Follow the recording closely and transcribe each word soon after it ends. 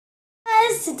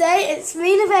guys, today it's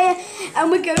me and Nevaeh,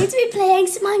 and we're going to be playing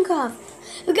some Minecraft.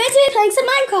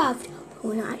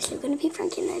 We're not actually going to be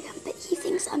pranking Logan, but he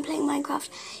thinks I'm playing Minecraft.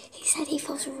 He said he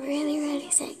feels really, really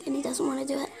sick and he doesn't want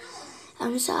to do it.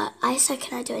 So I said,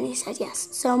 can I do it? And he said yes.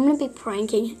 So I'm going to be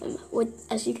pranking him with,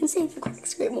 as you can see, the crack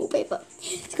screen wallpaper.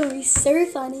 It's going to be so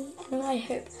funny, and I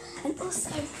hope. And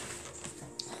also,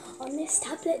 on this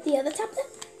tablet, the other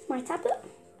tablet, my tablet,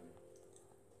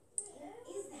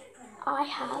 I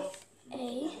have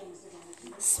a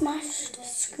smashed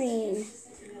screen,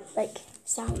 like,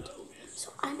 sound.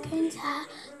 So I'm going to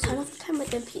turn off the camera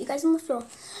and put you guys on the floor,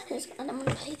 and I'm going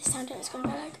to play the sound, and it's going to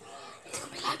be like,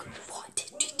 what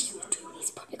did you do?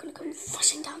 He's probably going to come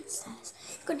rushing down the stairs.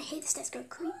 You're going to hear the stairs go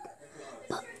creak.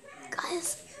 But,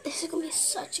 guys, this is going to be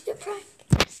such a good prank.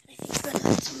 I think we're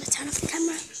going to turn off the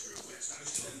camera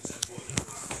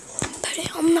and put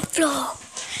it on the floor.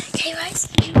 Okay, right? So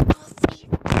you have the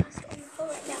floor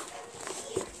right now.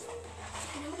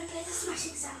 And I'm going to play the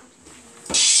smashing sound.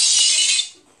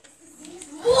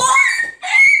 What?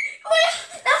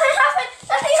 Nothing happened.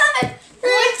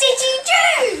 What did you do?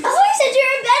 I thought you said you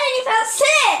were in bed and you felt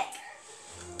sick.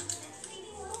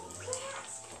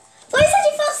 I thought you said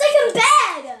you felt sick in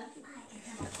bed.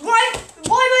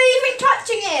 Why were you even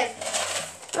touching it?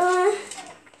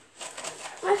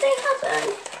 Nothing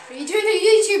happened. Are you doing a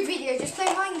YouTube video just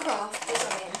playing Minecraft or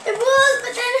something? It was,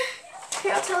 but then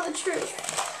I'll tell the truth.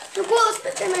 It was,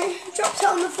 but then I dropped it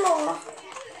on the floor.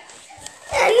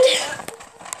 And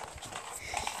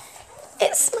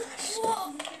it smashed.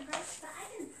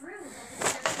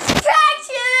 Pranked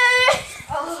you!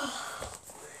 Oh.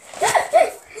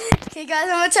 Okay guys, I'm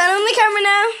gonna turn on the camera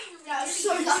now. Yeah, I'm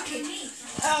so lucky.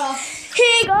 Oh.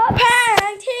 He got pranked.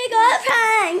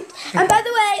 And by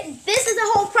the way, this is a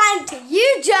whole prank to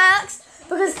you jerks,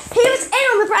 because he was in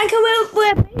on the prank and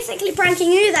we're basically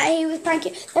pranking you that we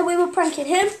were pranking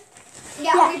him.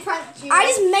 Yeah, we pranked you. I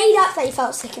just made up that he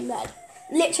felt sick in bed.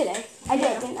 Literally. I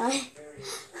did, didn't I?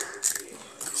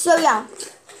 So yeah,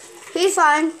 he's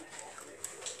fine.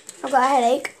 I've got a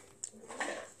headache.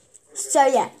 So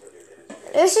yeah,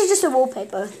 this is just a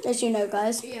wallpaper, as you know,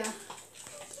 guys. Yeah.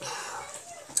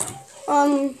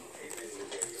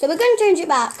 So we're going to change it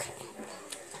back.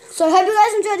 So I hope you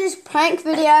guys enjoyed this prank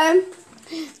video.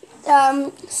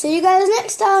 See you guys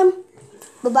next time.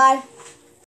 Bye-bye.